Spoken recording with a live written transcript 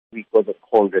We got a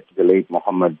call that the late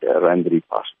Mohammed Randeree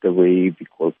passed away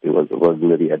because there was a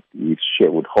burglary at the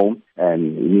Sherwood home.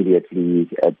 And immediately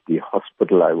at the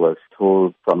hospital, I was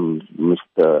told from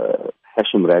Mr.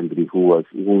 Randeree, who was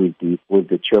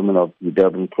the chairman of the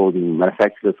Durban Clothing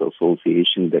Manufacturers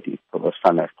Association, that his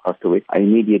son has passed away. I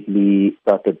immediately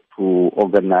started to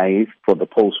organize for the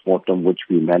post-mortem, which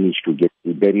we managed to get.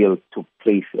 The burial took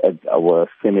place at our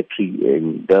cemetery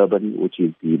in Durban, which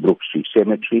is the Brook Street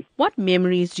Cemetery. What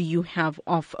memories do you have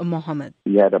of Mohammed?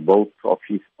 He had a boat of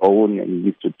his own, and he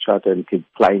used to charter and take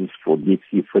clients for deep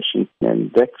sea fishing,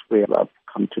 and that's where I've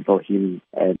come to know him.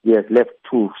 And he has left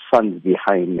 2 sons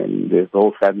behind, and the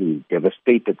whole family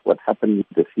devastated. What happened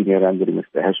to the senior Randeree,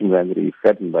 Mr. Randeree, is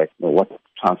saddened by what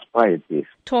transpired this.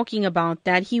 Talking about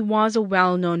that, he was a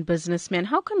well-known businessman.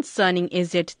 How concerning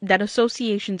is it that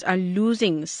associations are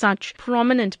losing such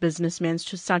prominent businessmen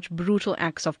to such brutal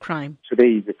acts of crime?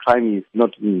 Today, the crime is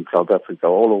not in South Africa.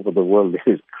 All over the world,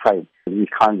 there is crime. We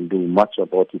can't do much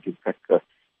about it. In fact,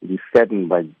 it is saddened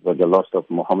by the loss of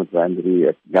Mohammed Randeree,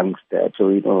 a youngster. So,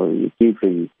 it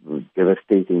is a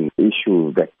devastating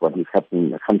issue that what is happening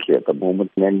in the country at the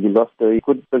moment. And we lost a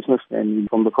good businessman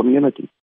from the community.